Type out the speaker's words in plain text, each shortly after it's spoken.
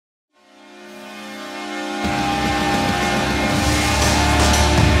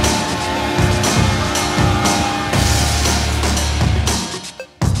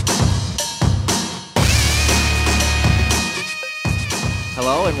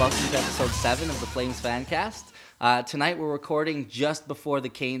welcome to episode 7 of the Flames Fancast. Tonight we're recording just before the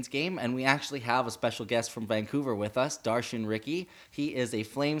Canes game, and we actually have a special guest from Vancouver with us, Darshan Ricky. He is a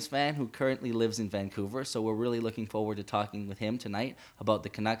Flames fan who currently lives in Vancouver, so we're really looking forward to talking with him tonight about the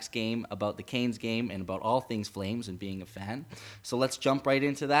Canucks game, about the Canes game, and about all things Flames and being a fan. So let's jump right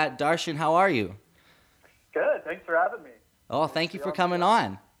into that. Darshan, how are you? Good. Thanks for having me. Oh, thank you for coming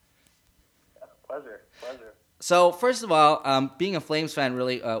on. Yeah, pleasure. So, first of all, being a Flames fan,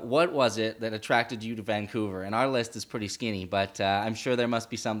 really, what was it that attracted you to Vancouver? And our list is pretty skinny, but I'm sure there must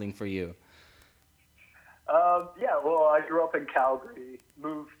be something for you. Well, I grew up in Calgary,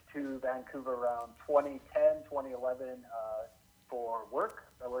 moved to Vancouver around 2010, 2011 for work.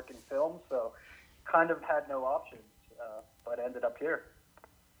 I work in film, so kind of had no options, but ended up here.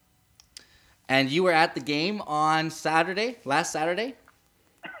 And you were at the game on last Saturday?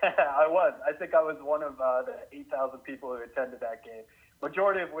 I was. I think I was one of the 8,000 people who attended that game.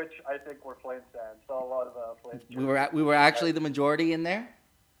 Majority of which I think were Flames fans. Saw a lot of Flames. We were actually the majority in there.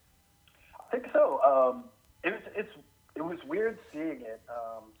 I think so. It was weird seeing it.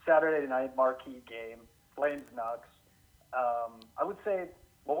 Saturday night marquee game, Flames Nucks. I would say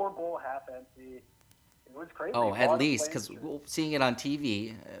lower bowl half empty. It was crazy. Oh, at least, because seeing it on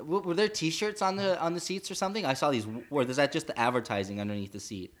TV, were there T-shirts on the seats or something? I saw these. Or is that just the advertising underneath the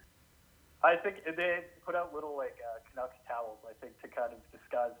seat? I think they put out little Canucks towels. I think to kind of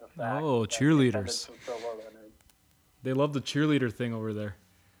disguise the fact. Oh, that cheerleaders! So low that night. They love the cheerleader thing over there.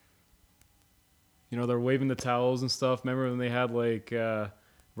 You know, they're waving the towels and stuff. Remember when they had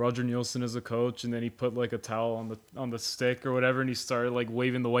Roger Nielsen as a coach, and then he put like a towel on the stick or whatever, and he started like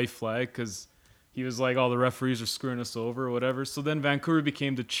waving the white flag because he was like, "Oh, the referees are screwing us over," or whatever. So then Vancouver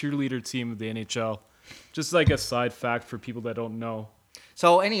became the cheerleader team of the NHL. Just like a side fact for people that don't know.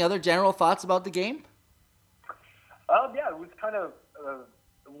 So, any other general thoughts about the game? It was kind of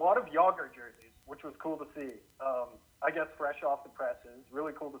a lot of Yager jerseys, which was cool to see. I guess fresh off the presses,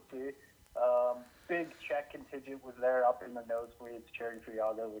 really cool to see. Big Czech contingent was there up in the nosebleeds cheering for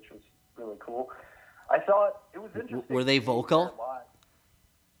Yager, which was really cool. I thought it was interesting. Were they vocal?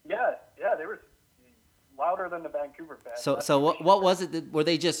 Yeah, they were louder than the Vancouver fans. So what was it? Were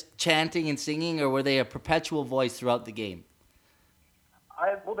they just chanting and singing, or were they a perpetual voice throughout the game?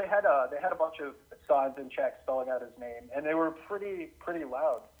 They had a bunch of signs in Czech spelling out his name, and they were pretty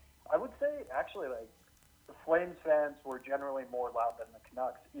loud. I would say actually the Flames fans were generally more loud than the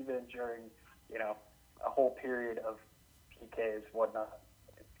Canucks, even during a whole period of PKs, whatnot.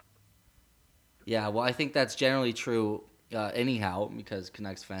 Yeah, well, I think that's generally true anyhow, because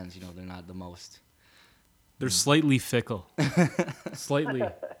Canucks fans, they're not the most. They're slightly fickle. Slightly.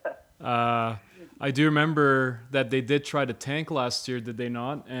 I do remember that they did try to tank last year, did they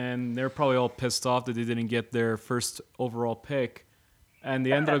not? And they're probably all pissed off that they didn't get their first overall pick. And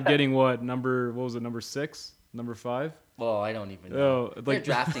they ended up getting number 6? Number 5? Oh, I don't even know. They're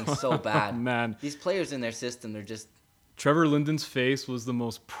drafting so bad. Man. These players in their system, they're just... Trevor Linden's face was the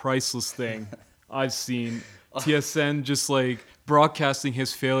most priceless thing I've seen. TSN just broadcasting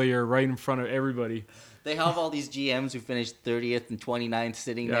his failure right in front of everybody. They have all these GMs who finished 30th and 29th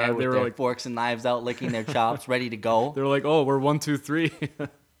sitting there with their forks and knives out, licking their chops, ready to go. They're like, oh, we're 1, 2, 3. I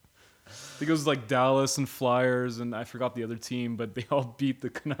think it was Dallas and Flyers, and I forgot the other team, but they all beat the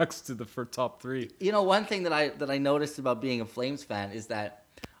Canucks to the top 3. One thing that I noticed about being a Flames fan is that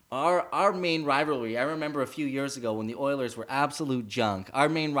our main rivalry, I remember a few years ago when the Oilers were absolute junk, our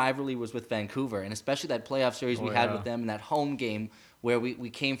main rivalry was with Vancouver, and especially that playoff series we had with them in that home game where we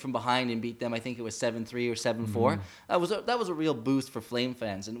came from behind and beat them. I think it was 7-3 or 7-4. Mm-hmm. That was a real boost for Flame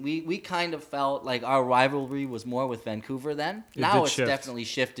fans, and we kind of felt like our rivalry was more with Vancouver then. Now it's definitely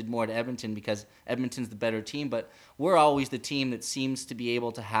shifted more to Edmonton because Edmonton's the better team, but we're always the team that seems to be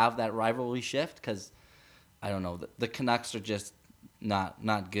able to have that rivalry shift because, I don't know, the Canucks are just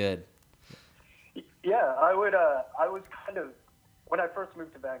not good. Yeah, I was kind of, when I first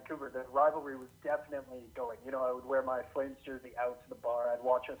moved to Vancouver, the rivalry was definitely going. I would wear my Flames jersey out to the bar. I'd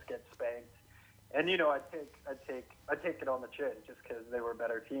watch us get spanked, and I'd take it on the chin just because they were a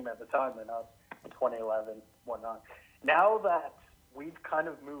better team at the time than us in 2011, whatnot. Now that we've kind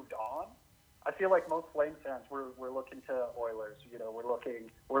of moved on, I feel like most Flames fans we're looking to Oilers.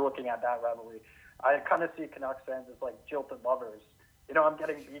 We're looking at that rivalry. I kind of see Canucks fans as like jilted lovers. I'm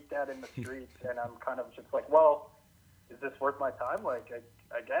getting beat at in the streets, and I'm kind of just like, well, is this worth my time? I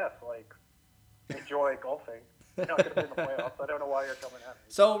guess, enjoy golfing. You're not going to be in the playoffs. I don't know why you're coming at me.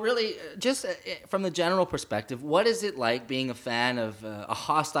 So really, just from the general perspective, what is it like being a fan of a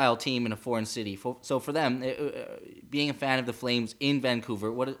hostile team in a foreign city? So for them, being a fan of the Flames in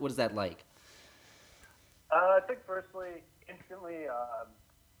Vancouver, what is that like? I think firstly, instantly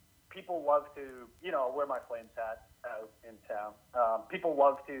people love to, wear my Flames hat out in town. People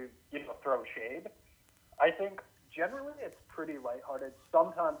love to, throw shade. I think generally it's pretty lighthearted.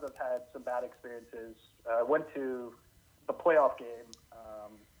 Sometimes I've had some bad experiences. I went to the playoff game,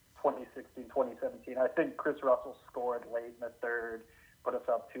 2016, 2017. I think Chris Russell scored late in the third, put us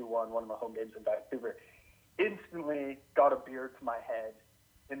up 2-1, one of the home games in Vancouver. Instantly got a beer to my head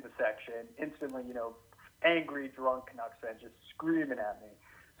in the section. Instantly, angry, drunk Canucks fans just screaming at me.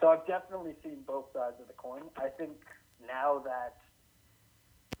 So I've definitely seen both sides of the coin. I think now that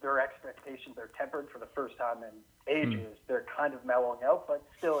their expectations are tempered for the first time in ages, they're kind of mellowing out, but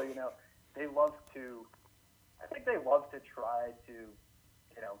still, they love to, I think they love to try to,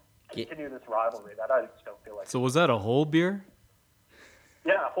 continue this rivalry that I just don't feel like. So was that a whole beer?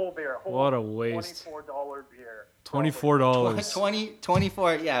 Yeah, a whole beer. What a waste. $24 beer. $24.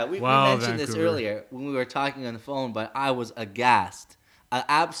 24. Yeah, we mentioned this earlier when we were talking on the phone, but I was aghast.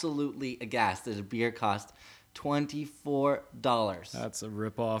 Absolutely aghast that a beer cost $24. That's a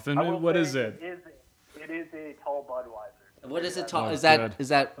ripoff. And what is it? It is a tall Budweiser. What is it tall? Oh, is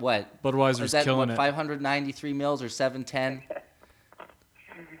that what? Budweiser's killing it. 593 mils or 710?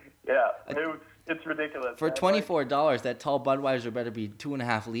 Yeah, it's ridiculous. For $24, that tall Budweiser better be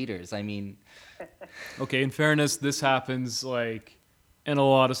 2.5 liters. I mean, okay. In fairness, this happens like in a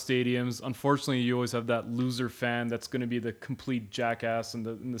lot of stadiums. Unfortunately, you always have that loser fan that's going to be the complete jackass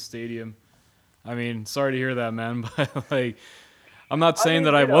in the stadium. I mean, sorry to hear that, man, but like, I'm not saying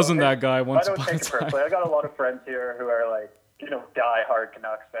that I wasn't that guy once upon a time. I don't take it personally. I got a lot of friends here who are like, die-hard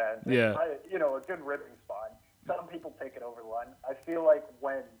Canucks fans. Yeah. A good ribbing's fine. Some people take it over the line. I feel like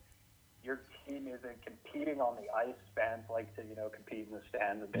when your team isn't competing on the ice, fans like to, compete in the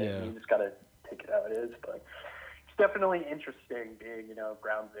stands a bit. Yeah. You just got to take it how it is. But it's definitely interesting being,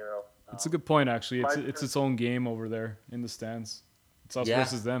 ground zero. It's a good point, actually. It's its own game over there in the stands. It's us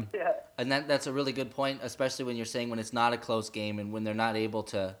versus them. Yeah. And that's a really good point, especially when you're saying when it's not a close game and when they're not able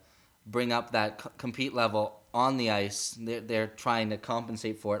to bring up that compete level on the ice. They're trying to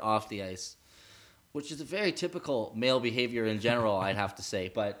compensate for it off the ice, which is a very typical male behavior in general, I'd have to say.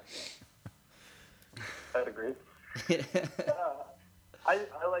 But I'd agree. I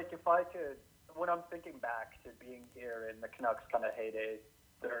like, if I could, when I'm thinking back to being here in the Canucks kind of heyday,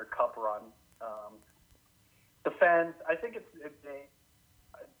 their cup run, the fans, I think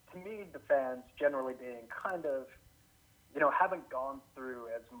to me, the fans generally being kind of, haven't gone through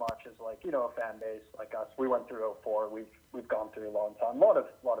as much as like, a fan base like us. We went through 2004. We've gone through a long time. A lot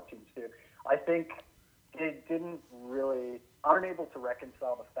of teams do. I think they aren't able to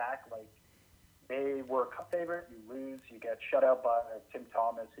reconcile the fact, like, they were a cup favorite, you lose, you get shut out by Tim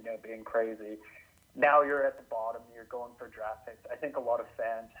Thomas, being crazy. Now you're at the bottom, you're going for draft picks. I think a lot of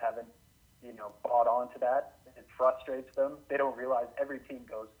fans haven't, bought onto that. It frustrates them. They don't realize every team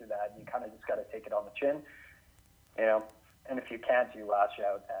goes through that, and you kind of just got to take it on the chin. And if you can't, you lash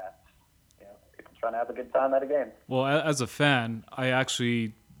out at, people trying to have a good time at a game. Well, as a fan, I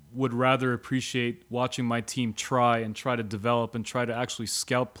actually would rather appreciate watching my team try to develop and try to actually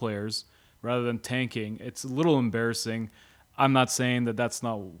scout players rather than tanking. It's a little embarrassing. I'm not saying that's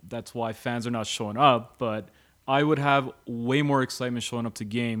why fans are not showing up, but I would have way more excitement showing up to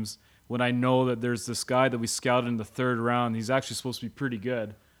games when I know that there's this guy that we scouted in the third round. He's actually supposed to be pretty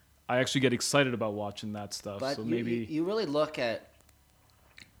good. I actually get excited about watching that stuff. But so maybe you really look at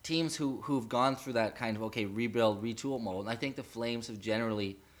teams who've gone through that kind of rebuild, retool mode. And I think the Flames have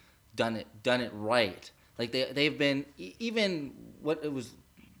generally done it right. Like they've been even what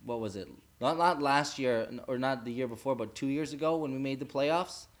was it? Not last year or not the year before, but 2 years ago when we made the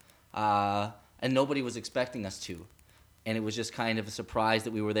playoffs, and nobody was expecting us to. And it was just kind of a surprise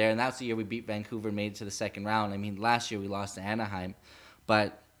that we were there. And that's the year we beat Vancouver and made it to the second round. I mean, last year we lost to Anaheim.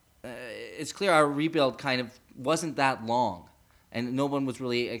 But it's clear our rebuild kind of wasn't that long. And no one was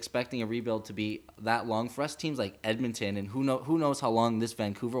really expecting a rebuild to be that long for us. Teams like Edmonton, and who knows how long this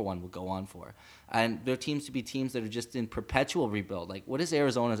Vancouver one will go on for. And there seems to be teams that are just in perpetual rebuild. Like, what is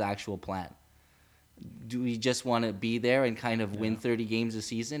Arizona's actual plan? Do we just want to be there and kind of win 30 games a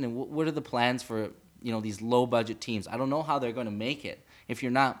season? And what are the plans for these low-budget teams? I don't know how they're going to make it if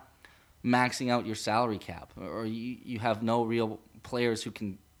you're not maxing out your salary cap or you have no real players who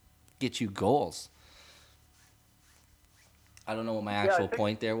can get you goals. I don't know what my actual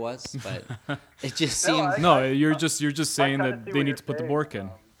point there was, but it just seems... you're just saying that they need to put the work in.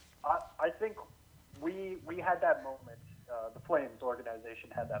 I think we had that moment, the Flames organization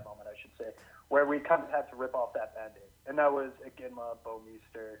had that moment, I should say, where we kind of had to rip off that Band-Aid. And that was Iginla,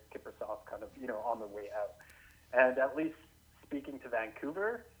 Bouwmeester, Kiprusoff kind of, on the way out. And at least speaking to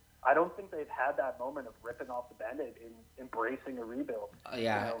Vancouver, I don't think they've had that moment of ripping off the Band-Aid and embracing a rebuild.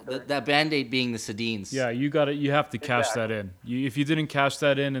 Yeah, You know, that Band-Aid being the Sedins. Yeah, you have to cash that Exactly. in. If you didn't cash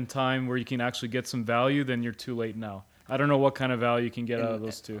that in time where you can actually get some value, then you're too late now. I don't know what kind of value you can get out of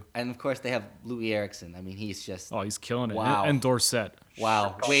those two. And of course, they have Louis Eriksson. I mean, he's just Oh, he's killing it. Wow. And Dorsett.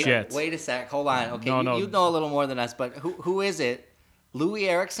 wow. Shit. Wait a sec. Hold on. Okay, No. you know a little more than us, but who is it? Louis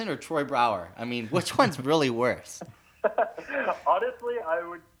Eriksson or Troy Brower? I mean, which one's really worse? Honestly, I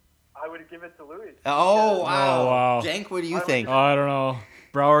would give it to Louis. Oh wow. Oh, wow. Jank, what do you I would think? Oh, I don't know.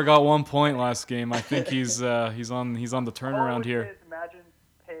 Brower got 1 point last game. I think he's on the turnaround All here. Is imagine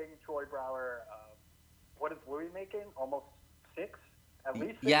paying Troy Brower. What is Louis making? Almost 6, at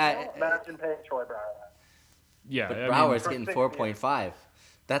least. 6 Yeah. now? Imagine paying Troy Brower that. Yeah, But I mean, Brower's for getting 6 4.5.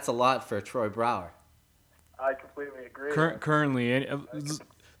 That's a lot for Troy Brower. I completely agree. currently,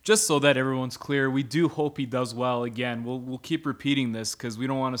 just so that everyone's clear, we do hope he does well again. We'll keep repeating this because we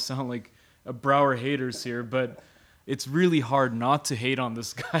don't want to sound like a Brower haters here, but it's really hard not to hate on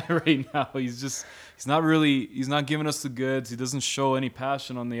this guy right now. He's not giving us the goods. He doesn't show any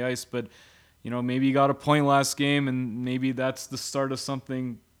passion on the ice, but maybe he got a point last game, and maybe that's the start of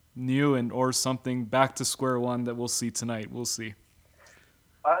something new or something back to square one that we'll see tonight. We'll see.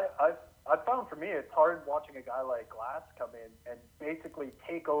 I found for me it's hard watching a guy like Glass come in and basically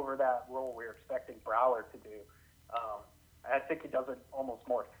take over that role we're expecting Brower to do. I think he does it almost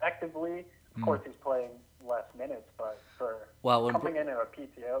more effectively. Of course, he's playing less minutes, but for coming in a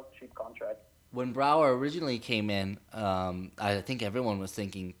PTO, cheap contract. When Brower originally came in, I think everyone was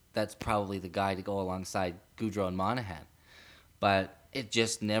thinking that's probably the guy to go alongside Goudreau and Monahan. But it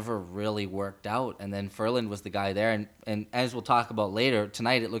just never really worked out. And then Ferland was the guy there. And as we'll talk about later,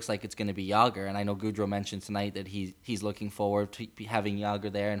 tonight it looks like it's going to be Jágr. And I know Goudreau mentioned tonight that he's looking forward to having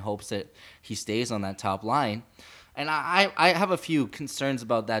Jágr there and hopes that he stays on that top line. And I have a few concerns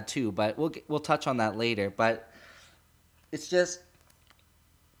about that too, but we'll touch on that later. But it's just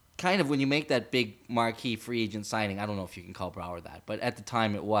kind of when you make that big marquee free agent signing, I don't know if you can call Brower that, but at the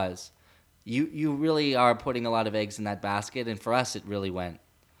time it was. You really are putting a lot of eggs in that basket, and for us it really went,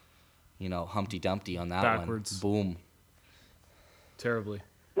 Humpty Dumpty on that Backwards. one. Boom. Terribly.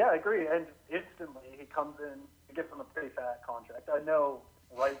 Yeah, I agree. And instantly he comes in, you give him a pretty fat contract. I know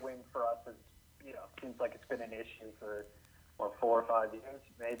right wing for us is, seems like it's been an issue for 4 or 5 years,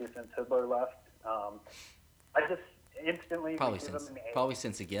 maybe since Hibler left. I just instantly Probably give since him an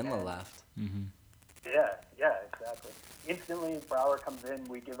A. Iginla left. Mm-hmm. Yeah, exactly. Instantly, Brower comes in,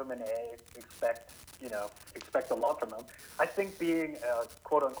 we give him an A, expect a lot from him. I think being a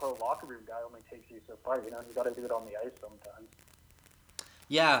quote-unquote locker room guy only takes you so far. You got to do it on the ice sometimes.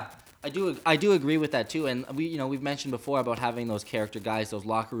 Yeah, I do agree with that too. And we've mentioned before about having those character guys, those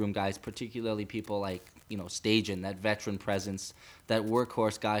locker room guys, particularly people like Stajan, that veteran presence, that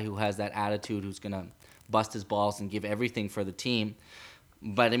workhorse guy who has that attitude, who's gonna bust his balls and give everything for the team.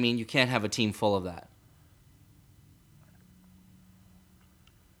 But I mean, you can't have a team full of that.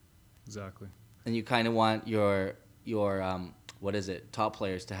 Exactly. And you kind of want your top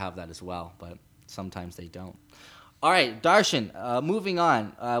players to have that as well, but sometimes they don't. All right, Darshan, moving on.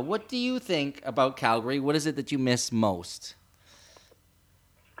 What do you think about Calgary? What is it that you miss most?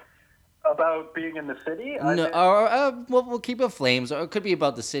 About being in the city? We'll keep it Flames, or it could be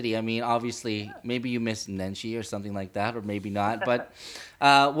about the city. I mean, obviously, maybe you miss Nenshi or something like that, or maybe not. But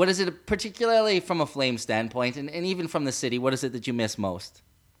what is it, particularly from a Flames standpoint, and even from the city, what is it that you miss most?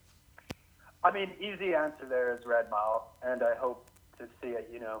 I mean, easy answer there is Red Mile, and I hope to see it,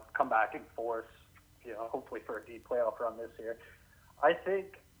 come back in force, hopefully for a deep playoff run this year. I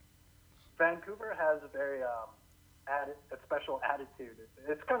think Vancouver has a very a special attitude.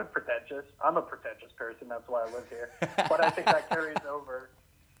 It's kind of pretentious. I'm a pretentious person, that's why I live here. But I think that carries over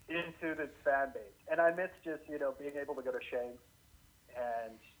into the fan base. And I miss just, being able to go to Shanks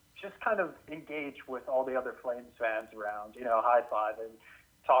and just kind of engage with all the other Flames fans around, high-fiving,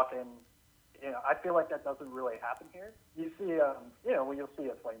 talking. I feel like that doesn't really happen here. You see, when you'll see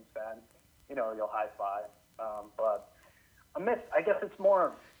a Flames fan, you'll high five. But I guess it's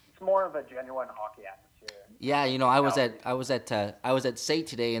more of a genuine hockey atmosphere. Yeah, I was at SAIT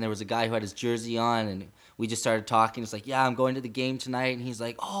today, and there was a guy who had his jersey on, and we just started talking. It's like, yeah, I'm going to the game tonight, and he's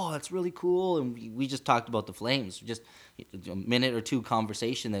like, oh, that's really cool, and we just talked about the Flames, just a minute or two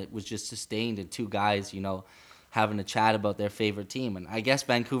conversation that was just sustained, and two guys, having a chat about their favorite team, and I guess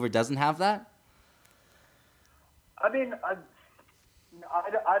Vancouver doesn't have that. I mean,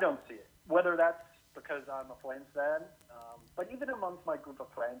 I don't see it. Whether that's because I'm a Flames fan, but even amongst my group of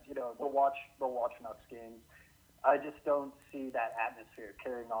friends, we'll watch Nucks games. I just don't see that atmosphere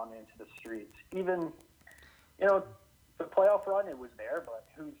carrying on into the streets. Even, the playoff run, it was there, but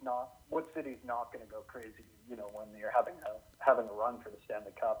what city's not going to go crazy, when you're having a run for the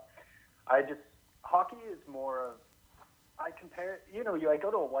Stanley Cup? Hockey is more of, I compare, I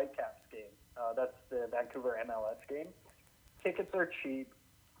go to a Whitecaps game. That's the Vancouver MLS game. Tickets are cheap.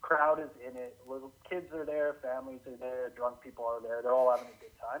 Crowd is in it. Little kids are there. Families are there. Drunk people are there. They're all having a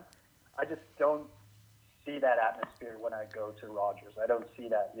good time. I just don't see that atmosphere when I go to Rogers. I don't see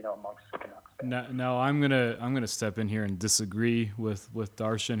that, amongst Canucks fans. Now I'm gonna step in here and disagree with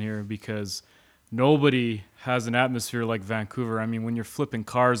Darshan here, because nobody has an atmosphere like Vancouver. I mean, when you're flipping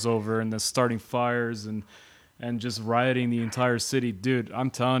cars over and then starting fires and just rioting the entire city, dude,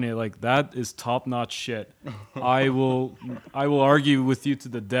 I'm telling you, like, that is top-notch shit. I will argue with you to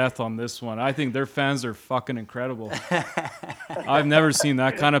the death on this one. I think their fans are fucking incredible. I've never seen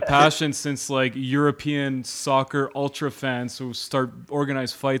that kind of passion since, like, European soccer ultra fans who start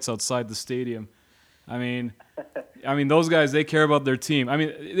organized fights outside the stadium. I mean, those guys, they care about their team. I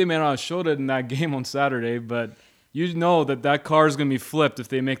mean, they may not have showed it in that game on Saturday, but you know that car is going to be flipped if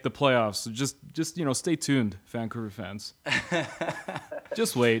they make the playoffs. So just stay tuned, Vancouver fans.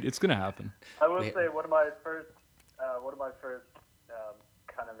 Just wait, it's going to happen. I will say one of my first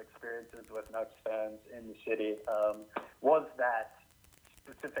kind of experiences with Nucks fans in the city was that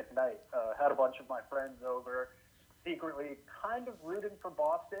specific night. Had a bunch of my friends over, secretly kind of rooting for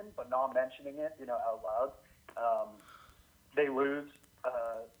Boston, but not mentioning it, out loud. They lose.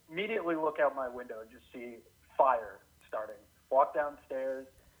 Immediately look out my window and just see fire starting. Walk downstairs,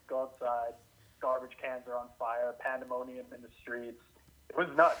 go outside, garbage cans are on fire, pandemonium in the streets. It was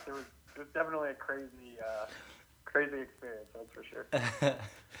nuts. It was definitely a crazy experience, that's for sure.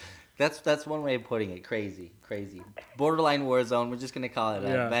 That's one way of putting it. Crazy. Borderline war zone. We're just gonna call it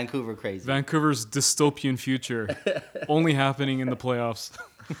Vancouver crazy. Vancouver's dystopian future, only happening in the playoffs.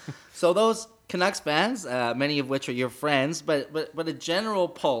 So those Canucks fans, many of which are your friends, but a general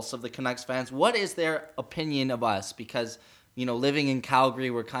pulse of the Canucks fans, what is their opinion of us? Because, living in Calgary,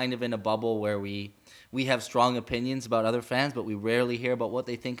 we're kind of in a bubble where we have strong opinions about other fans, but we rarely hear about what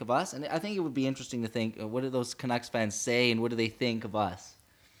they think of us. And I think it would be interesting to think, what do those Canucks fans say and what do they think of us?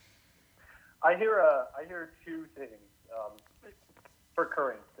 I hear two things,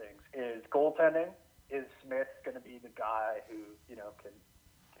 recurring things. Is goaltending. Is Smith going to be the guy who,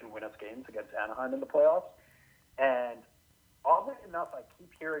 can win us games against Anaheim in the playoffs? And oddly enough, I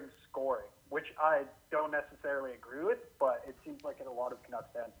keep hearing scoring, which I don't necessarily agree with, but it seems like a lot of Canucks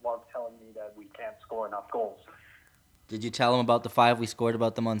fans love telling me that we can't score enough goals. Did you tell them about the 5 we scored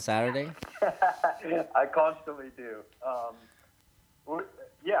about them on Saturday? I constantly do.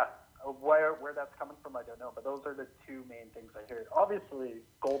 Where that's coming from, I don't know, but those are the two main things I hear. Obviously,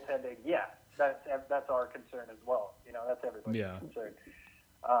 goaltending, that's our concern as well. That's everybody's concern.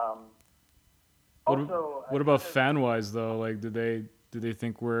 What about fan-wise though? Like, do they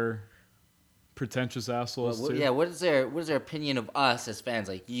think we're pretentious assholes too? Yeah. What is their opinion of us as fans?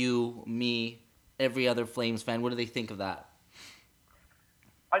 Like you, me, every other Flames fan. What do they think of that?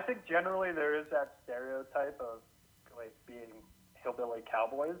 I think generally there is that stereotype of like being hillbilly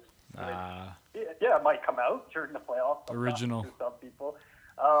cowboys. It might come out during the playoffs. Original. To some people.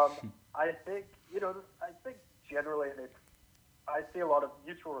 I think generally I see a lot of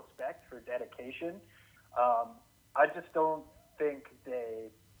mutual respect for dedication. I just don't think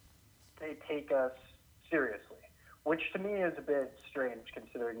they take us seriously, which to me is a bit strange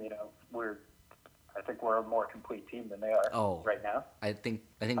considering I think we're a more complete team than they are right now. I think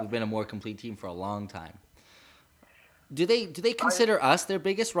we've been a more complete team for a long time. Do they consider us their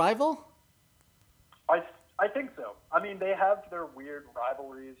biggest rival? I think so. I mean, they have their weird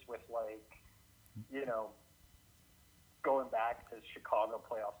rivalries with going back to Chicago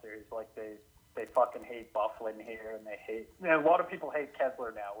playoff series. Like they fucking hate Bufflin here, and they hate. A lot of people hate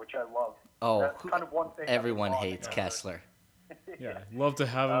Kessler now, which I love. Oh, that's kind of one thing. Everyone hates Kessler. Yeah, love to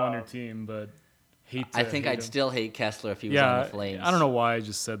have him on your team, but I think I'd still hate Kessler if he was on the Flames. I don't know why I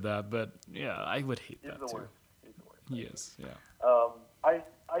just said that, but yeah, I would hate that too. He's the worst. He is, yeah.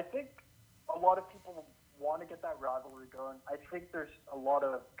 I think a lot of people want to get that rivalry going. I think there's a lot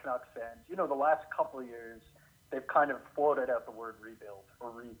of Canucks fans. The last couple of years, they've kind of floated out the word rebuild or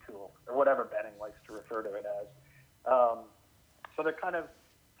retool or whatever Benning likes to refer to it as. So they're kind of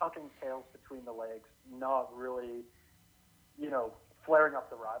tucking tails between the legs, not really, flaring up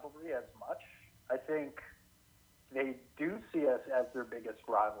the rivalry as much. I think they do see us as their biggest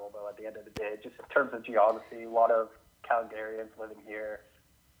rival, though, at the end of the day, just in terms of geography. A lot of Calgarians living here,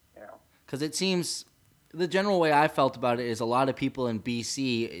 Because it seems the general way I felt about it is a lot of people in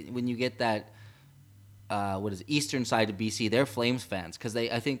BC, when you get that eastern side of BC, they're Flames fans because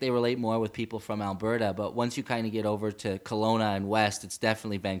I think they relate more with people from Alberta. But once you kind of get over to Kelowna and west, it's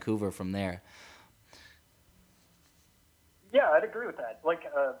definitely Vancouver from there. Yeah, I'd agree with that. Like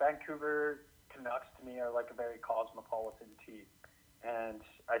Vancouver Canucks to me are like a very cosmopolitan team, and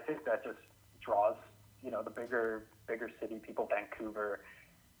I think that just draws the bigger city people, Vancouver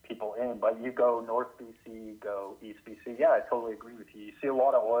people in. But you go North BC, you go East BC. Yeah, I totally agree with you. You see a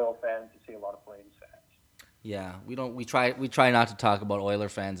lot of Oil fans, you see a lot of Flames fans. Yeah, we try not to talk about Oiler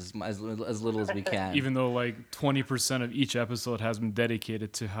fans as little as we can. Even though like 20% of each episode has been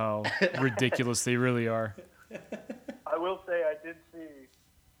dedicated to how ridiculous they really are. I will say I did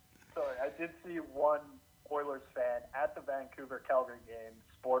see one Oilers fan at the Vancouver-Calgary game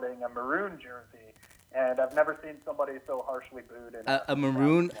sporting a maroon jersey, and I've never seen somebody so harshly booed. A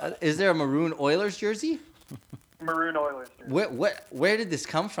maroon? Is there a maroon Oilers jersey? Maroon Oilers jersey. Where did this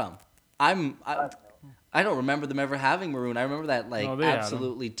come from? I don't remember them ever having maroon. I remember that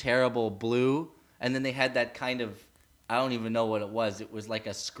absolutely terrible blue, and then they had that kind of, I don't even know what it was. It was like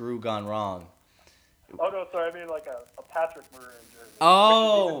a screw gone wrong. Oh no, sorry, I mean like a Patrick Maroon jersey.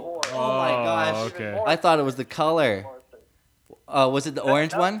 Oh my gosh! Okay. I thought it was the color. Was it the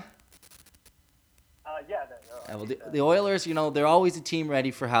orange one? Yeah. Well, the Oilers, they're always a team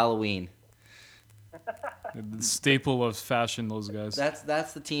ready for Halloween. The staple of fashion, those guys.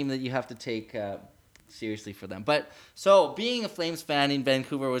 That's the team that you have to take seriously for them. But so, being a Flames fan in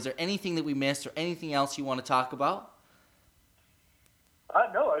Vancouver, was there anything that we missed or anything else you want to talk about?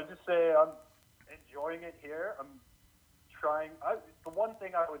 No, I would just say I'm enjoying it here. I'm trying. The one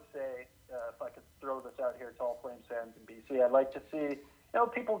thing I would say, if I could throw this out here to all Flames fans in BC, I'd like to see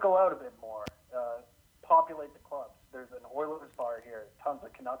people go out a bit more, populate the clubs. There's an Oilers bar here, tons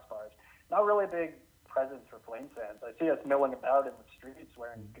of Canucks bars. Not really a big presence for Flames fans. I see us milling about in the streets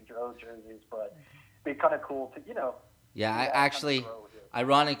wearing Gaudreau jerseys, but it'd be kind of cool to Yeah, I actually,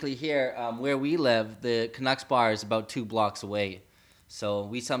 ironically here, where we live, the Canucks bar is about 2 blocks away. So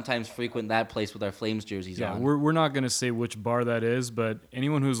we sometimes frequent that place with our Flames jerseys on. Yeah, we're not going to say which bar that is, but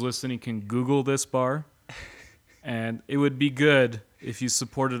anyone who's listening can Google this bar. And it would be good if you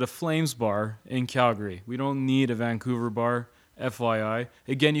supported a Flames bar in Calgary. We don't need a Vancouver bar, FYI.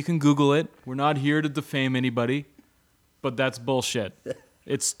 Again, you can Google it. We're not here to defame anybody, but that's bullshit.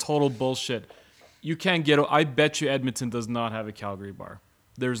 It's total bullshit. You can't get... I bet you Edmonton does not have a Calgary bar.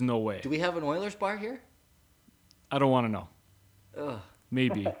 There's no way. Do we have an Oilers bar here? I don't want to know. Ugh.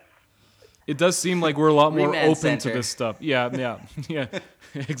 Maybe. It does seem like we're a lot more Remand open Center. to this stuff. Yeah,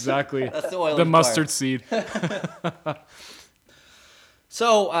 exactly. That's the Oilers The bar. mustard seed.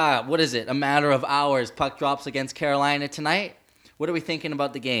 So, what is it? A matter of hours. Puck drops against Carolina tonight. What are we thinking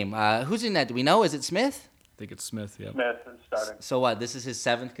about the game? Who's in that? Do we know? Is it Smith? I think it's Smith, yeah. Smith is starting. So what? This is his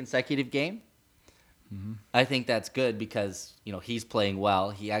 7th consecutive game? Mm-hmm. I think that's good because, he's playing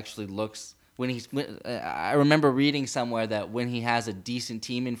well. He actually looks... I remember reading somewhere that when he has a decent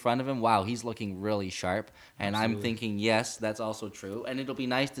team in front of him, wow, he's looking really sharp. And Absolutely. I'm thinking, yes, that's also true. And it'll be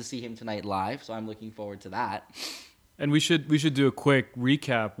nice to see him tonight live, so I'm looking forward to that. And we should do a quick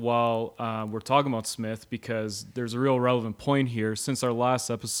recap while we're talking about Smith because there's a real relevant point here. Since our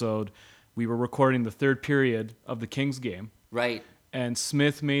last episode, we were recording the 3rd period of the Kings game. Right. And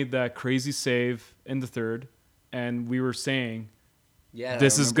Smith made that crazy save in the 3rd, and we were saying... Yeah,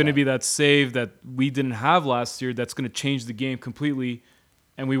 this is going to be that save that we didn't have last year that's going to change the game completely,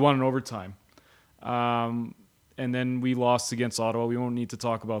 and we won in overtime. And then we lost against Ottawa. We won't need to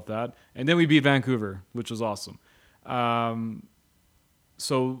talk about that. And then we beat Vancouver, which was awesome.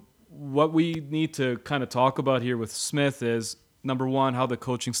 So what we need to kind of talk about here with Smith is, number one, how the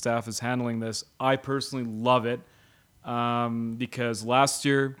coaching staff is handling this. I personally love it because last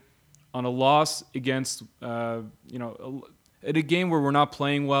year on a loss against, at a game where we're not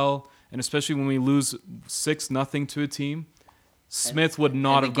playing well, and especially when we lose 6-0 to a team, Smith would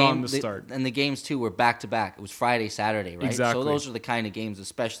not have gotten the start. And the games, too, were back-to-back. It was Friday, Saturday, right? Exactly. So those are the kind of games,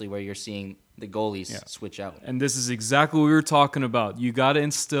 especially where you're seeing the goalies switch out. And this is exactly what we were talking about. You got to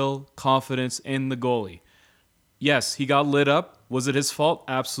instill confidence in the goalie. Yes, he got lit up. Was it his fault?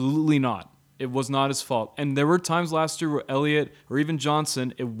 Absolutely not. It was not his fault. And there were times last year where Elliott or even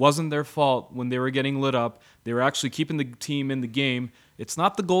Johnson, it wasn't their fault when they were getting lit up. They were actually keeping the team in the game. It's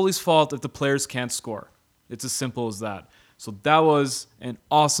not the goalie's fault if the players can't score. It's as simple as that. So that was an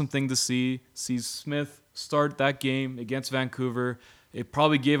awesome thing to see Smith start that game against Vancouver. It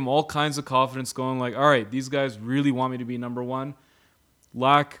probably gave him all kinds of confidence going like, all right, these guys really want me to be number one.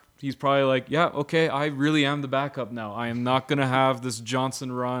 He's probably like, yeah, okay, I really am the backup now. I am not going to have this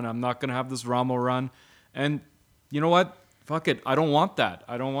Johnson run. I'm not going to have this Ramo run. And you know what? Fuck it. I don't want that.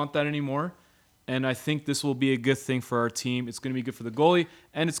 I don't want that anymore. And I think this will be a good thing for our team. It's going to be good for the goalie,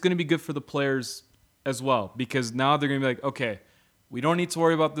 and it's going to be good for the players as well, because now they're going to be like, okay, we don't need to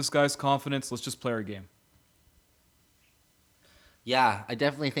worry about this guy's confidence. Let's just play our game. Yeah, I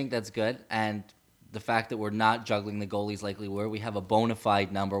definitely think that's good. And the fact that we're not juggling the goalies like we were, we have a bona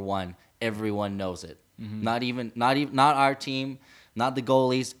fide number one. Everyone knows it. Not our team, not the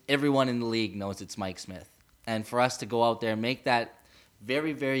goalies. Everyone in the league knows it's Mike Smith. And for us to go out there and make that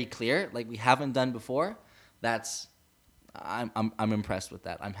very, very clear, like we haven't done before, I'm impressed with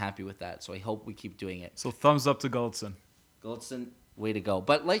that. I'm happy with that. So I hope we keep doing it. So thumbs up to Gulletson. Gulletson, way to go.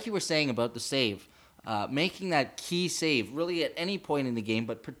 But like you were saying about the save, making that key save really at any point in the game,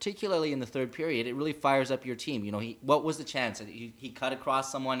 but particularly in the third period, it really fires up your team. You know, what was the chance? He cut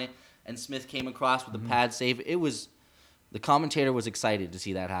across someone and Smith came across with a pad save. The commentator was excited to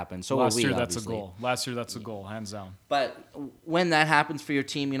see that happen. So Last were we, year, that's obviously. a goal. Last year, that's a goal, hands down. But when that happens for your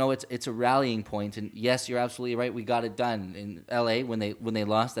team, you know, it's a rallying point. And yes, you're absolutely right. We got it done in LA when they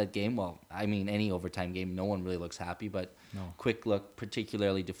lost that game. Well, I mean, any overtime game, no one really looks happy. But Quick looked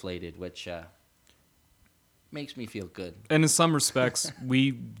particularly deflated, which makes me feel good. And in some respects,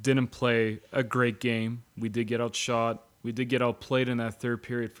 we didn't play a great game. We did get outshot. We did get outplayed in that third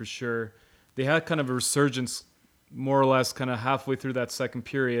period for sure. They had kind of a resurgence more or less kind of halfway through that second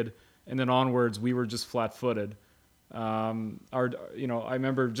period, and then onwards we were just flat-footed. I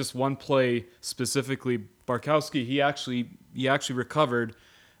remember just one play specifically, Barkowski, he actually recovered,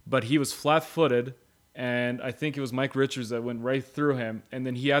 but he was flat-footed, and I think it was Mike Richards that went right through him, and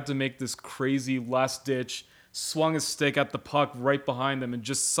then he had to make this crazy last ditch, swung his stick at the puck right behind him, and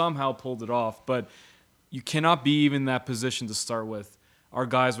just somehow pulled it off. But you cannot be even in that position to start with. Our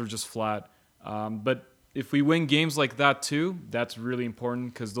guys were just flat. But if we win games like that too, that's really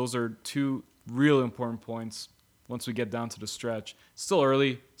important, because those are two real important points once we get down to the stretch. Still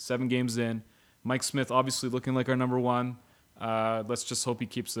early, 7 games in. Mike Smith obviously looking like our number one. Let's just hope he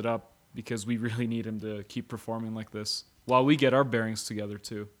keeps it up, because we really need him to keep performing like this while we get our bearings together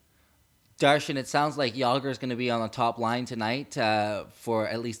too. Darshan, it sounds like Yager's going to be on the top line tonight for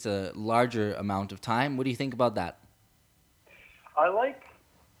at least a larger amount of time. What do you think about that? I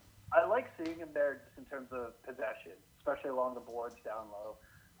like seeing him there just in terms of possession, especially along the boards down low.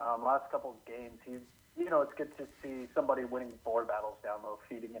 Last couple of games, it's good to see somebody winning board battles down low,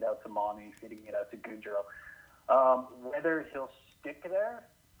 feeding it out to Monty, feeding it out to Gaudreau. Whether he'll stick there,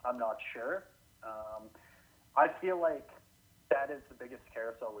 I'm not sure. I feel like that is the biggest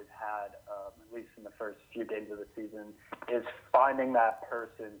carousel we've had, at least in the first few games of the season, is finding that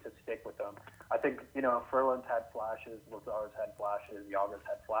person to stick with them. I think, Ferland's had flashes, Lazar's had flashes, Yager's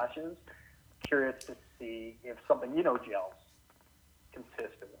had flashes. Curious to see if something, gels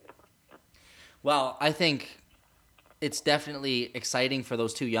consistently. Well, I think it's definitely exciting for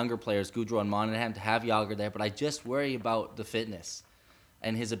those two younger players, Gaudreau and Monahan, to have Yager there, but I just worry about the fitness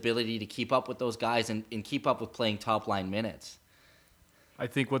and his ability to keep up with those guys and keep up with playing top-line minutes. I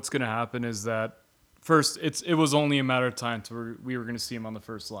think what's going to happen is that, first, it was only a matter of time till we were going to see him on the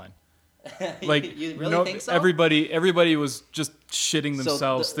first line. Like, you really think so? Everybody was just shitting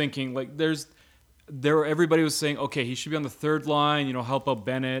themselves, thinking like everybody was saying, okay, he should be on the third line, help out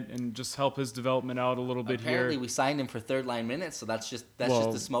Bennett and just help his development out a little bit here. Apparently, we signed him for third line minutes, so that's just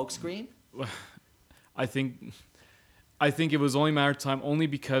the smoke screen. I think it was only a matter of time, only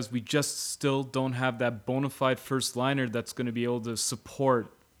because we just still don't have that bona fide first liner that's going to be able to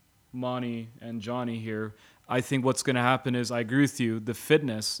support Monty and Johnny here. I think what's going to happen is, I agree with you, the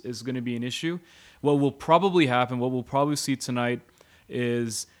fitness is going to be an issue. What will probably happen, what we'll probably see tonight,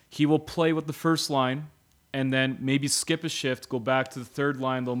 is he will play with the first line and then maybe skip a shift, go back to the third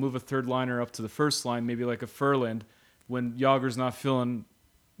line. They'll move a third liner up to the first line, maybe like a Ferland, when Yager's not feeling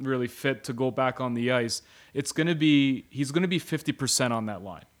really fit to go back on the ice. He's going to be 50% on that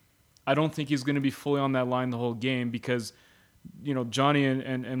line. I don't think he's going to be fully on that line the whole game, because Johnny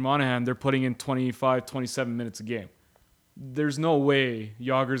and Monahan, they're putting in 25, 27 minutes a game. There's no way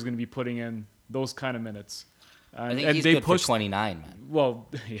Yager's going to be putting in those kind of minutes. I think he's good for 29, man. Well,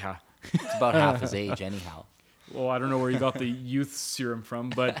 yeah. It's about half his age anyhow. Well, I don't know where you got the youth serum from,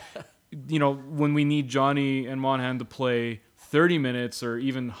 but, when we need Johnny and Monahan to play 30 minutes or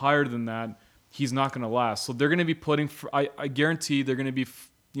even higher than that, he's not going to last. So they're going to be putting, I guarantee they're going to be,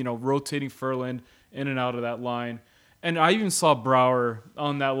 rotating Ferland in and out of that line. And I even saw Brouwer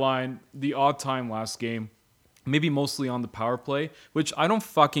on that line the odd time last game, maybe mostly on the power play, which I don't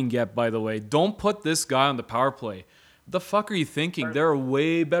fucking get, by the way. Don't put this guy on the power play. What the fuck are you thinking? There are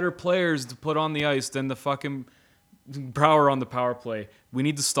way better players to put on the ice than the fucking Brouwer on the power play. We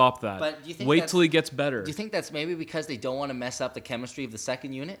need to stop that. But do you think Wait till he gets better. Do you think that's maybe because they don't want to mess up the chemistry of the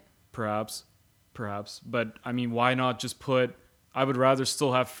second unit? Perhaps. perhaps. But, I mean, why not just put... I would rather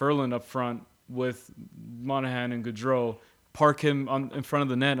still have Ferland up front with Monahan and Gaudreau, park him in front of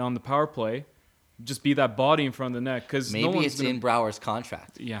the net on the power play, just be that body in front of the net. Cause maybe it's in Brouwer's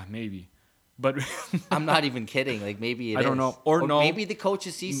contract. Yeah, maybe. But I'm not even kidding. Like, maybe I don't know. Or no. Maybe the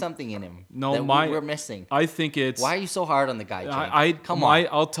coaches see something in him No, that we're missing. I think it's... Why are you so hard on the guy, Jake? Come on.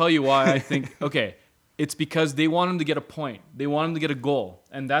 I'll tell you why I think... Okay, it's because they want him to get a point. They want him to get a goal.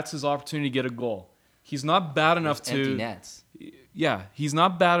 And that's his opportunity to get a goal. He's not bad enough to... Empty nets. Yeah, he's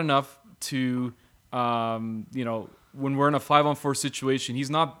not bad enough to, when we're in a 5-on-4 situation, he's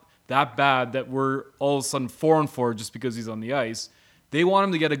not that bad that we're all of a sudden 4-on-4 just because he's on the ice. They want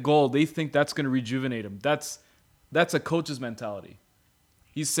him to get a goal. They think that's going to rejuvenate him. That's a coach's mentality.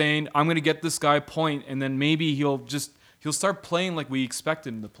 He's saying, I'm going to get this guy a point, and then maybe he'll start playing like we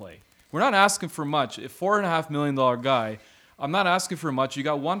expected him to play. We're not asking for much. A $4.5 million guy, I'm not asking for much. You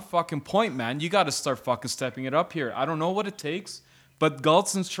got one fucking point, man. You got to start fucking stepping it up here. I don't know what it takes, but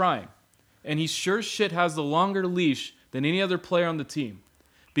Galson's trying. And he sure as shit has the longer leash than any other player on the team.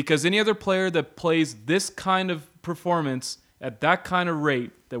 Because any other player that plays this kind of performance at that kind of rate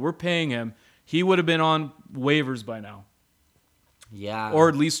that we're paying him, he would have been on waivers by now. Yeah. Or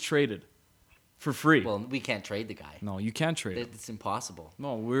at least traded for free. Well, we can't trade the guy. No, you can't trade him. It's impossible.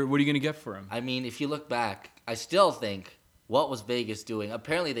 No, what are you going to get for him? I mean, if you look back, I still think, what was Vegas doing?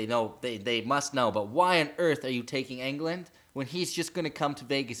 Apparently they know, they must know, but why on earth are you taking England when he's just going to come to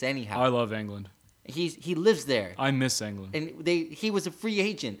Vegas anyhow? I love England. He lives there. I miss England. And he was a free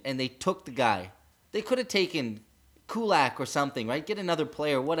agent, and they took the guy. They could have taken Kulak or something, right? Get another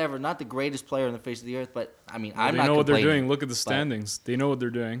player, whatever. Not the greatest player on the face of the earth, but I mean, I'm not complaining. They know what they're doing. Look at the standings. They know what they're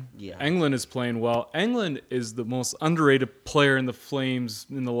doing. Yeah. England is playing well. England is the most underrated player in the Flames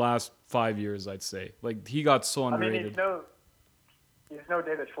in the last 5 years, I'd say. Like, he got so underrated. I mean, he's no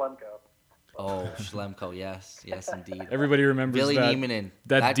David Schlemko. Oh, Schlemko, yes, indeed. Everybody remembers Billy that. Niemanen.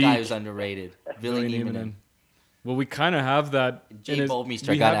 That guy was underrated. Billy Niemanen. Well, we kind of have that. Jay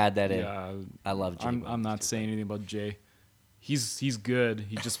Bouwmeester got to add that in. Yeah, I love Jay. I'm not saying anything about Jay. He's good.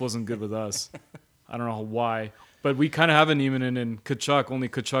 He just wasn't good with us. I don't know why. But we kind of have a Niemanen and Tkachuk, only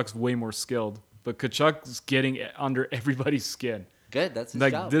Tkachuk's way more skilled. But Tkachuk's getting under everybody's skin. Good, that's his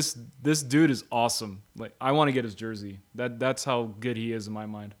like job. This dude is awesome. Like, I want to get his jersey. That's how good he is in my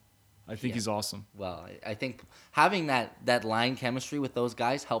mind. I think he's awesome. Well, I think having that line chemistry with those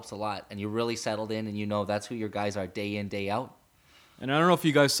guys helps a lot, and you're really settled in, and you know that's who your guys are day in, day out. And I don't know if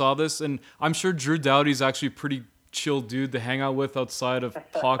you guys saw this, and I'm sure Drew Doughty's actually a pretty chill dude to hang out with outside of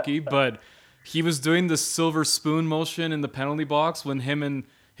hockey, but he was doing the silver spoon motion in the penalty box when him and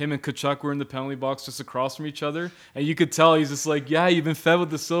Tkachuk were in the penalty box just across from each other, and you could tell he's just like, yeah, you've been fed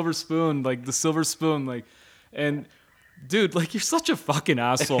with the silver spoon, and dude, like, you're such a fucking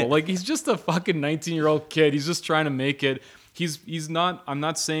asshole. Like, he's just a fucking 19-year-old kid. He's just trying to make it. He's not, I'm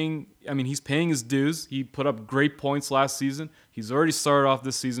not saying, I mean, he's paying his dues. He put up great points last season. He's already started off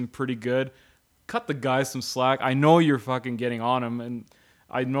this season pretty good. Cut the guy some slack. I know you're fucking getting on him, and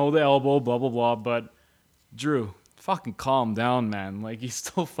I know the elbow, blah, blah, blah, but Drew, fucking calm down, man. Like, he's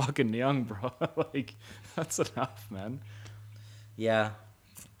still fucking young, bro. Like, that's enough, man. Yeah.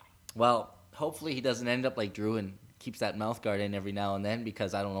 Well, hopefully he doesn't end up like Drew and keeps that mouth guard in every now and then,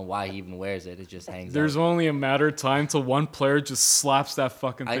 because I don't know why he even wears it. It just hangs There's out. only a matter of time till one player just slaps that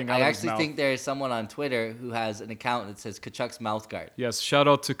fucking thing out I of his actually mouth. think there is someone on Twitter who has an account that says Tkachuk's mouth guard. Yes, shout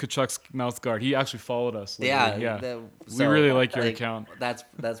out to Tkachuk's mouth guard. He actually followed us lately. Yeah. We really like your account.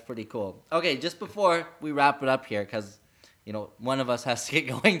 That's pretty cool. Okay, just before we wrap it up here, because one of us has to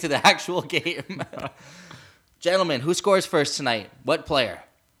get going to the actual game. Gentlemen, who scores first tonight? What player?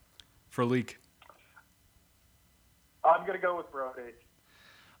 For leak. I'm going to go with Brody.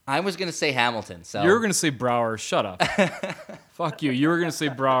 I was going to say Hamilton. So You were going to say Brouwer. Shut up. Fuck you. You were going to say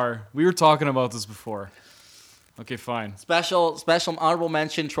Brouwer. We were talking about this before. Okay, fine. Special honorable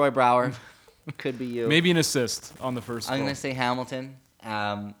mention, Troy Brouwer. Could be you. Maybe an assist on the first I'm goal. going to say Hamilton.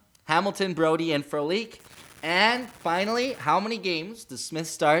 Hamilton, Brody, and Frolik. And finally, how many games does Smith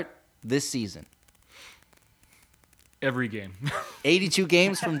start this season? Every game. 82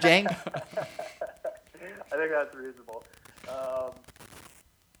 games from Jang? I think that's reasonable.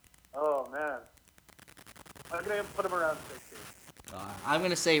 Oh, man. I'm going to put him around 60. I'm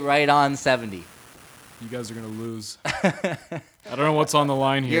going to say right on 70. You guys are going to lose. I don't know what's on the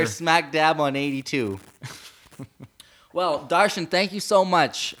line here. You're smack dab on 82. Well, Darshan, thank you so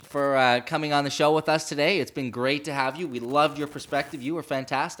much for coming on the show with us today. It's been great to have you. We loved your perspective. You were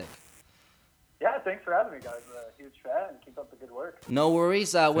fantastic. Yeah, thanks for having me, guys. Huge fan. Keep up the good work. No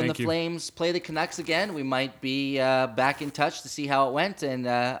worries. When Thank the you. Flames play the Canucks again, we might be back in touch to see how it went. And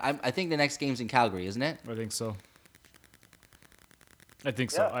I think the next game's in Calgary, isn't it? I think so. I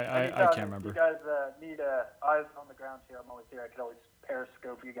think Yeah, so. I anytime can't remember. If you guys need eyes on the ground here, I'm always here. I can always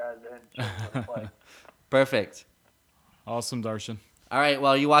periscope you guys and show you what it's like. Perfect. Awesome, Darshan. All right.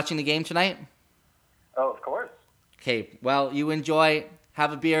 Well, are you watching the game tonight? Oh, of course. Okay. Well, you enjoy.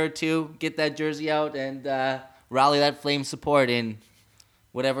 Have a beer or two. Get that jersey out and rally that Flame support in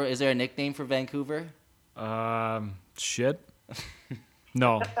whatever. Is there a nickname for Vancouver? Shit.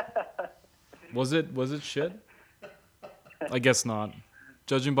 No. Was it shit? I guess not.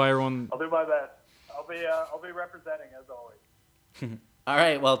 Judging by everyone. I'll do my best. I'll be representing as always. All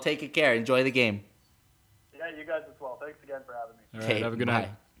right. Well, take good care. Enjoy the game. Yeah, you guys as well. Thanks again for having me. All right, have a good night.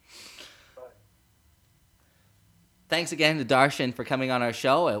 Bye. Thanks again to Darshan for coming on our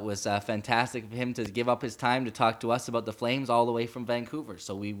show. It was fantastic of him to give up his time to talk to us about the Flames all the way from Vancouver.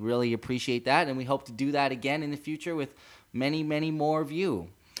 So we really appreciate that, and we hope to do that again in the future with many, many more of you.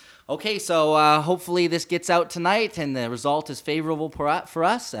 Okay, so hopefully this gets out tonight and the result is favorable for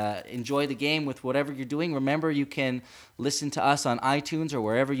us. Enjoy the game with whatever you're doing. Remember, you can listen to us on iTunes or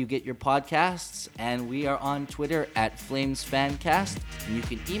wherever you get your podcasts. And we are on Twitter at FlamesFancast. And you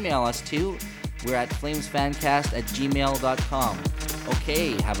can email us too. We're at flamesfancast@gmail.com.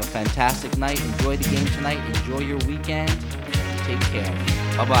 Okay, have a fantastic night. Enjoy the game tonight. Enjoy your weekend. Take care.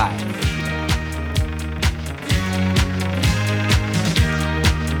 Bye-bye.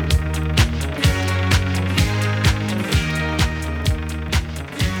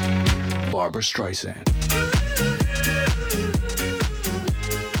 Barbra Streisand.